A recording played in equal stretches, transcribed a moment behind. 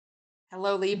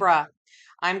Hello, Libra.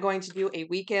 I'm going to do a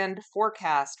weekend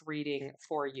forecast reading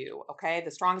for you. Okay.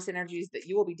 The strongest energies that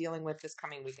you will be dealing with this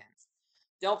coming weekend.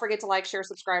 Don't forget to like, share,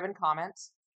 subscribe, and comment.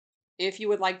 If you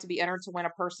would like to be entered to win a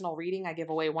personal reading, I give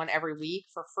away one every week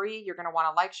for free. You're going to want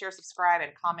to like, share, subscribe,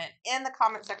 and comment in the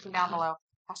comment section down below.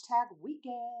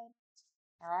 #weekend.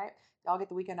 All right. Y'all get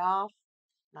the weekend off.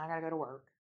 Now I got to go to work.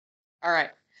 All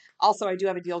right. Also, I do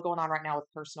have a deal going on right now with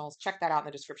personals. Check that out in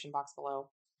the description box below.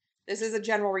 This is a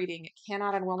general reading. It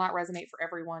cannot and will not resonate for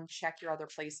everyone. Check your other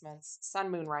placements. Sun,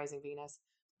 Moon, Rising, Venus.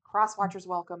 Cross watchers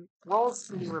welcome. Roles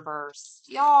can be reversed.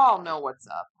 Y'all know what's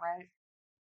up, right?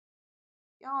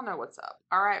 Y'all know what's up.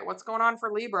 All right, what's going on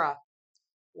for Libra?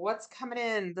 What's coming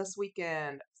in this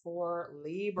weekend for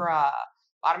Libra?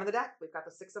 Bottom of the deck, we've got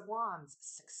the Six of Wands.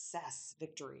 Success,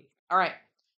 victory. All right,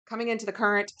 coming into the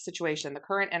current situation, the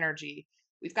current energy,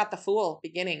 we've got the Fool,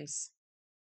 beginnings.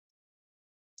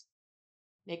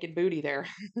 Naked booty there.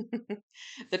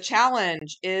 The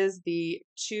challenge is the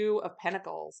Two of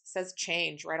Pentacles. It says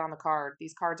change right on the card.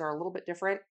 These cards are a little bit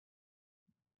different.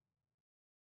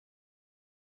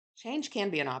 Change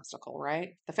can be an obstacle,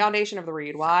 right? The foundation of the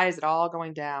read. Why is it all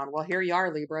going down? Well, here you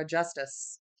are, Libra.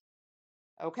 Justice.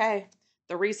 Okay.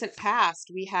 The recent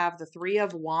past, we have the Three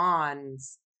of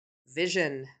Wands.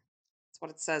 Vision. That's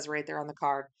what it says right there on the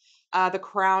card. The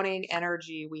crowning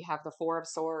energy, we have the Four of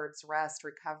Swords. Rest,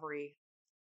 recovery.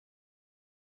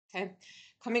 Okay.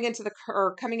 Coming into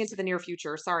the near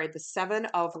future, sorry, the Seven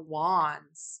of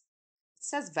Wands. It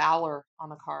says valor on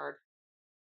the card.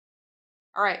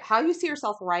 All right, how you see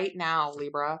yourself right now,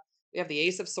 Libra. We have the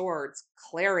Ace of Swords,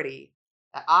 clarity,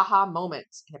 that aha moment,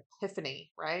 an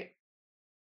epiphany, right?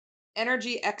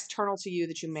 Energy external to you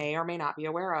that you may or may not be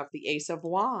aware of. The Ace of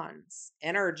Wands,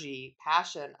 energy,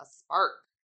 passion, a spark.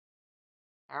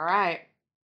 All right.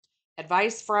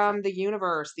 Advice from the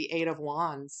universe, the Eight of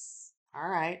Wands. All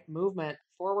right, movement,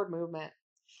 forward movement.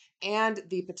 And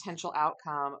the potential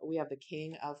outcome, we have the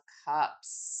King of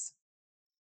Cups.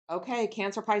 Okay,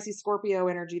 Cancer, Pisces, Scorpio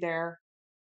energy there.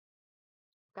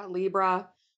 Got Libra.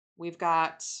 We've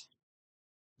got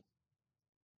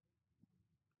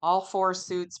all four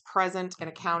suits present and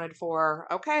accounted for.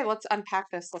 Okay, let's unpack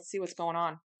this. Let's see what's going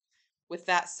on with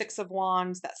that Six of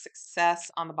Wands, that success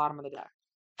on the bottom of the deck.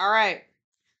 All right.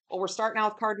 Well, we're starting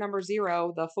out with card number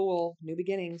 0, the Fool, new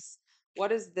beginnings.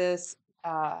 What is this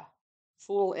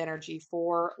Fool energy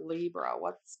for Libra?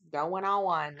 What's going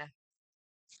on?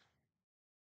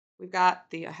 We've got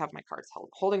I have my cards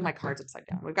holding my cards upside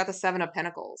down. We've got the Seven of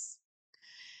Pentacles.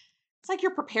 It's like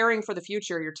you're preparing for the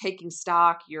future. You're taking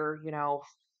stock. You're,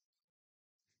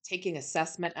 taking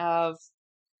assessment of,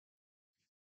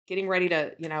 getting ready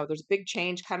to, there's a big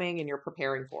change coming and you're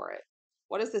preparing for it.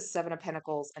 What is this Seven of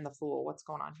Pentacles and the Fool? What's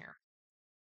going on here?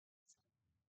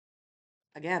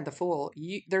 Again, the Fool.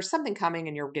 There's something coming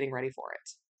and you're getting ready for it.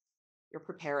 You're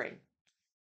preparing.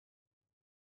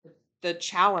 The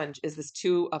challenge is this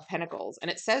Two of Pentacles, and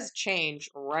it says change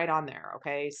right on there.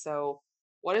 Okay, so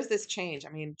what is this change? I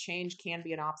mean, change can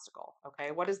be an obstacle.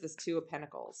 Okay, what is this Two of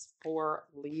Pentacles for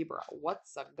Libra?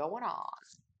 What's going on?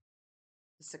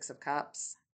 The Six of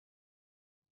Cups.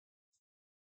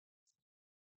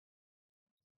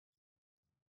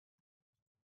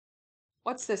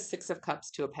 What's this Six of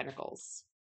Cups, Two of Pentacles?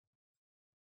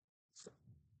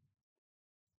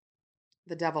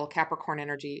 The Devil, Capricorn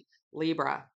energy.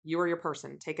 Libra, you are your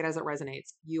person. Take it as it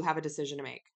resonates. You have a decision to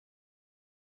make.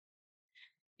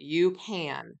 You're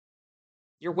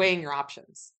weighing your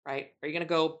options, right? Are you going to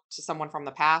go to someone from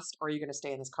the past, or are you going to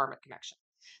stay in this karmic connection?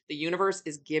 The universe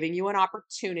is giving you an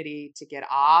opportunity to get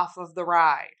off of the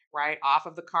ride, right? Off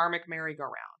of the karmic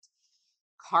merry-go-round.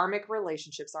 Karmic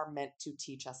relationships are meant to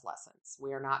teach us lessons.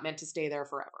 We are not meant to stay there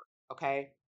forever, okay?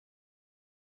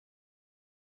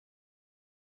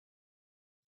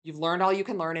 You've learned all you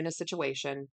can learn in a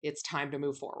situation. It's time to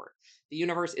move forward. The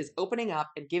universe is opening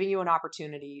up and giving you an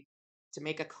opportunity to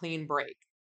make a clean break.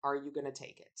 Are you going to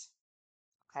take it?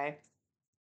 Okay.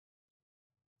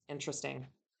 Interesting.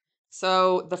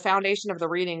 So the foundation of the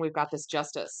reading, we've got this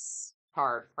Justice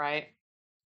card, right?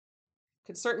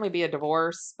 Could certainly be a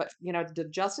divorce, but the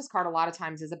Justice card a lot of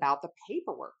times is about the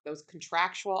paperwork, those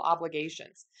contractual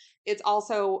obligations. It's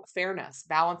also fairness,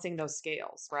 balancing those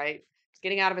scales, right?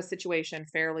 Getting out of a situation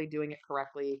fairly, doing it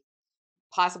correctly,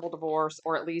 possible divorce,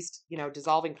 or at least,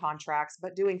 dissolving contracts,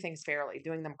 but doing things fairly,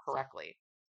 doing them correctly.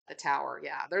 The Tower.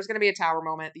 Yeah, there's going to be a Tower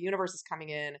moment. The universe is coming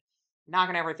in,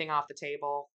 knocking everything off the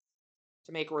table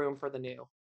to make room for the new.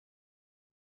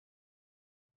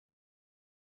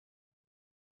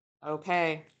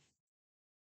 Okay.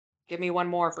 Give me one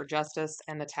more for Justice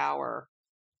and the Tower.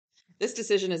 This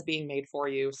decision is being made for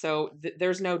you. So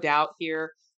there's no doubt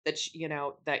here. that,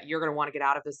 that you're going to want to get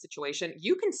out of this situation,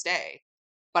 you can stay.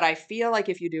 But I feel like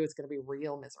if you do, it's going to be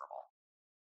real miserable.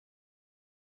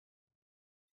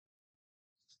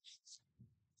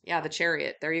 Yeah, the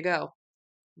Chariot. There you go.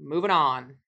 Moving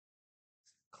on.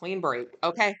 Clean break.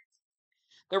 Okay.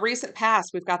 The recent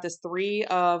past, we've got this Three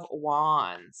of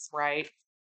Wands, right?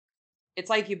 It's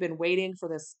like you've been waiting for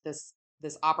this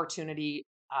opportunity.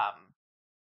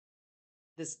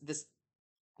 This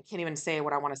I can't even say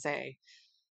what I want to say.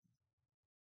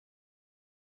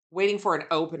 Waiting for an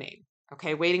opening.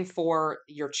 Okay, waiting for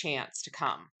your chance to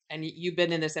come. And you've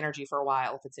been in this energy for a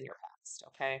while if it's in your past.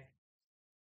 Okay.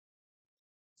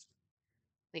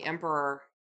 The Emperor.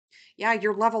 Yeah,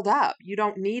 you're leveled up. You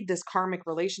don't need this karmic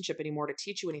relationship anymore to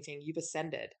teach you anything. You've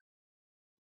ascended.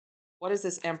 What is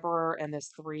this Emperor and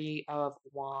this Three of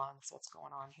Wands? What's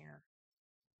going on here?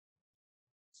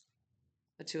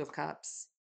 The Two of Cups.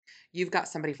 You've got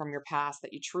somebody from your past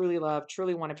that you truly love,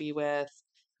 truly want to be with,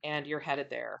 and you're headed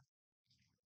there.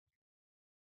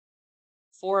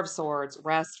 Four of Swords,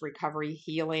 rest, recovery,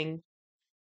 healing.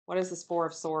 What is this Four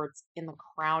of Swords in the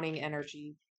crowning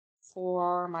energy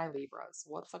for my Libras?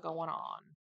 What's going on?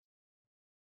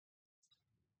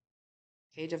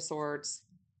 Page of Swords.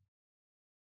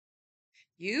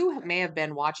 You may have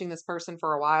been watching this person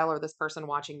for a while or this person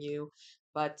watching you,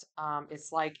 but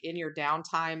it's like in your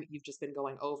downtime, you've just been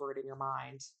going over it in your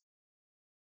mind.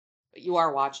 But you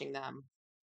are watching them.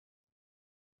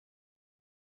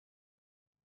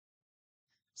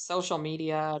 Social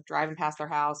media, driving past their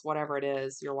house, whatever it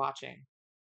is, you're watching.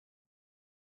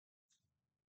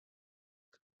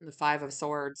 The Five of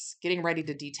Swords, getting ready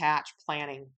to detach,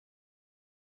 planning.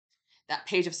 That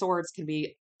Page of Swords can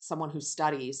be someone who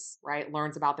studies, right?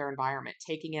 Learns about their environment,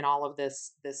 taking in all of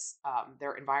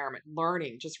their environment,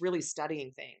 learning, just really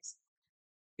studying things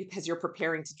because you're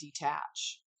preparing to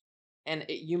detach. And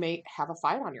you may have a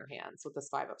fight on your hands with this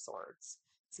Five of Swords.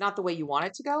 It's not the way you want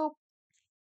it to go.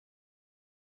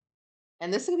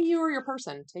 And this is going to be you or your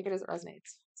person. Take it as it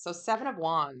resonates. So Seven of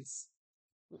Wands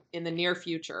in the near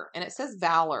future. And it says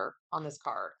Valor on this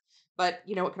card. But,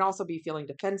 it can also be feeling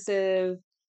defensive,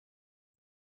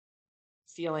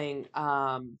 feeling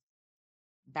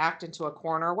backed into a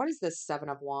corner. What is this Seven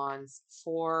of Wands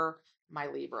for my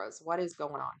Libras? What is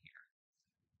going on here?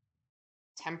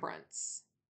 Temperance.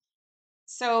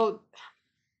 So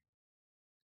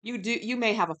you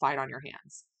may have a fight on your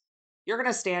hands. You're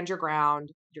going to stand your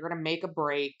ground. You're going to make a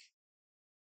break.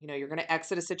 You're going to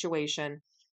exit a situation.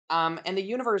 And the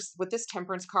universe with this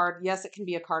Temperance card, yes, it can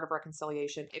be a card of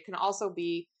reconciliation. It can also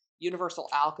be universal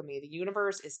alchemy. The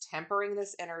universe is tempering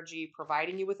this energy,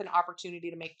 providing you with an opportunity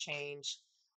to make change,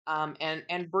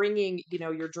 and bringing,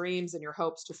 your dreams and your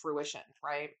hopes to fruition,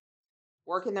 right?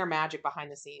 Working their magic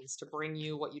behind the scenes to bring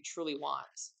you what you truly want.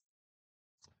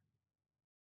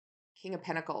 King of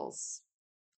Pentacles.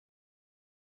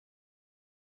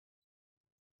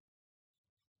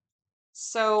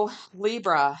 So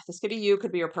Libra, this could be you,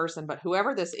 could be your person, but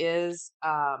whoever this is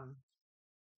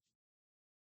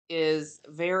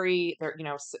very,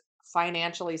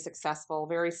 financially successful,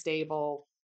 very stable,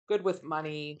 good with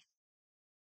money.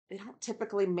 They don't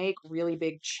typically make really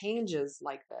big changes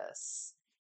like this.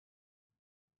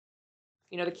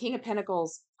 The King of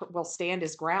Pentacles will stand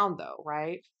his ground though,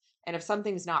 right? And if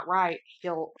something's not right,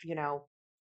 he'll,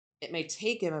 it may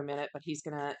take him a minute, but he's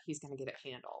gonna get it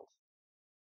handled.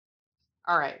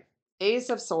 All right.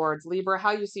 Ace of Swords, Libra, how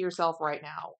you see yourself right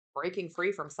now. Breaking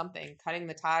free from something, cutting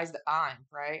the ties that bind,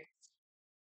 right?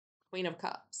 Queen of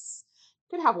Cups.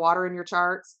 You could have water in your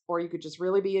charts, or you could just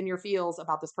really be in your feels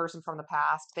about this person from the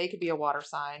past. They could be a water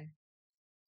sign.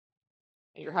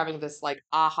 And you're having this like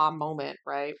aha moment,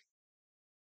 right?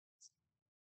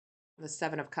 The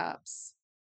Seven of Cups.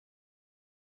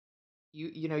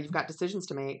 You've got decisions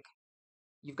to make.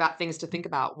 You've got things to think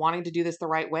about, wanting to do this the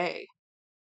right way.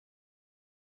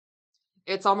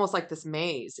 It's almost like this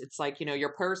maze. It's like,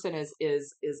 your person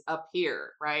is up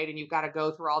here, right? And you've got to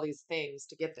go through all these things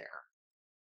to get there.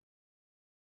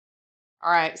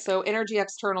 All right, so energy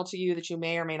external to you that you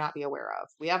may or may not be aware of.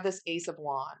 We have this Ace of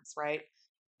Wands, right?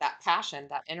 That passion,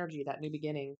 that energy, that new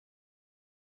beginning.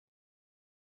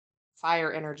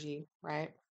 Fire energy, right?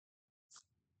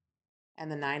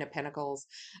 And the Nine of Pentacles.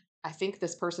 I think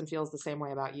this person feels the same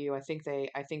way about you. I think they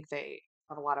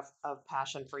have a lot of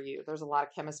passion for you. There's a lot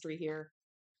of chemistry here.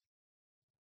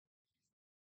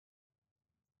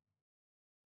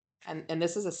 And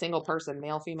this is a single person,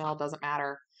 male, female, doesn't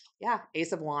matter. Yeah,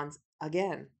 Ace of Wands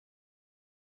again.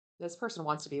 This person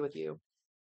wants to be with you.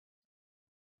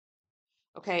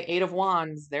 Okay, Eight of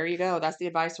Wands. There you go. That's the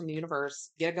advice from the universe.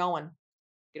 Get it going.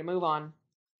 Get a move on.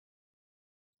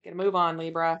 Get a move on,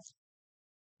 Libra.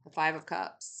 The 5 of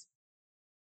Cups.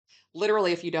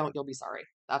 Literally, if you don't, you'll be sorry.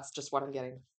 That's just what I'm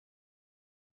getting.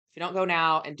 If you don't go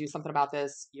now and do something about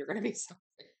this, you're going to be sorry.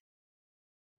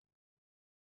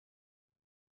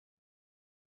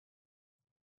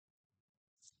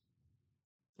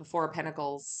 The 4 of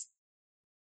Pentacles.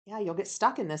 Yeah, you'll get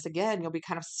stuck in this again. You'll be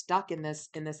kind of stuck in this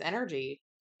energy,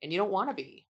 and you don't want to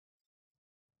be.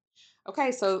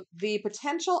 Okay, so the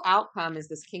potential outcome is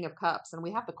this King of Cups, and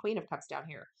we have the Queen of Cups down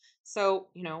here. So,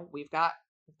 you know, we've got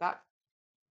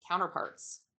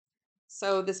counterparts.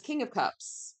 So this King of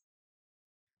Cups,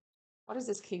 what is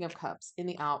this King of Cups in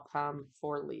the outcome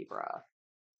for Libra?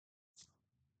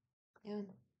 Yeah.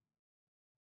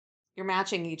 You're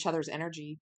matching each other's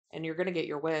energy, and you're going to get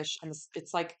your wish. And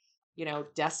it's like, you know,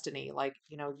 destiny, like,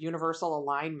 you know, universal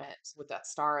alignment with that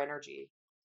star energy,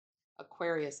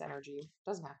 Aquarius energy.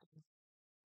 Doesn't have to be.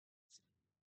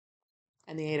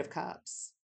 And the 8 of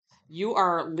Cups. You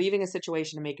are leaving a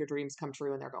situation to make your dreams come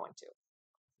true, and they're going to.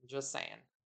 Just saying.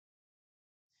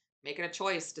 Making a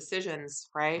choice, decisions,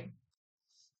 right?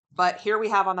 But here we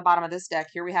have on the bottom of this deck,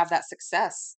 here we have that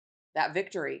success, that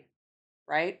victory,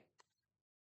 right?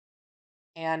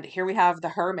 And here we have the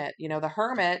Hermit. You know, the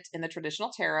Hermit in the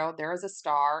traditional tarot, there is a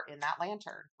star in that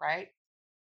lantern, right?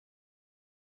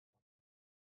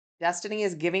 Destiny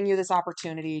is giving you this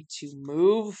opportunity to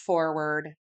move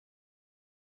forward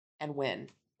and win,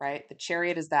 right? The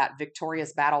Chariot is that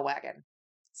victorious battle wagon,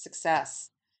 success.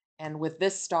 And with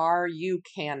this star, you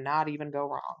cannot even go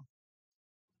wrong.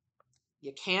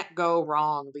 You can't go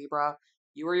wrong, Libra.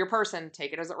 You are your person.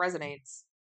 Take it as it resonates.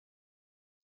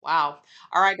 Wow.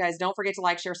 All right, guys, don't forget to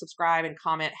like, share, subscribe, and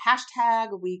comment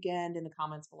 #weekend in the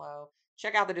comments below.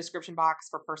 Check out the description box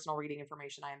for personal reading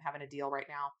information. I am having a deal right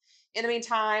now. In the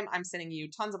meantime, I'm sending you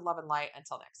tons of love and light.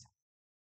 Until next time.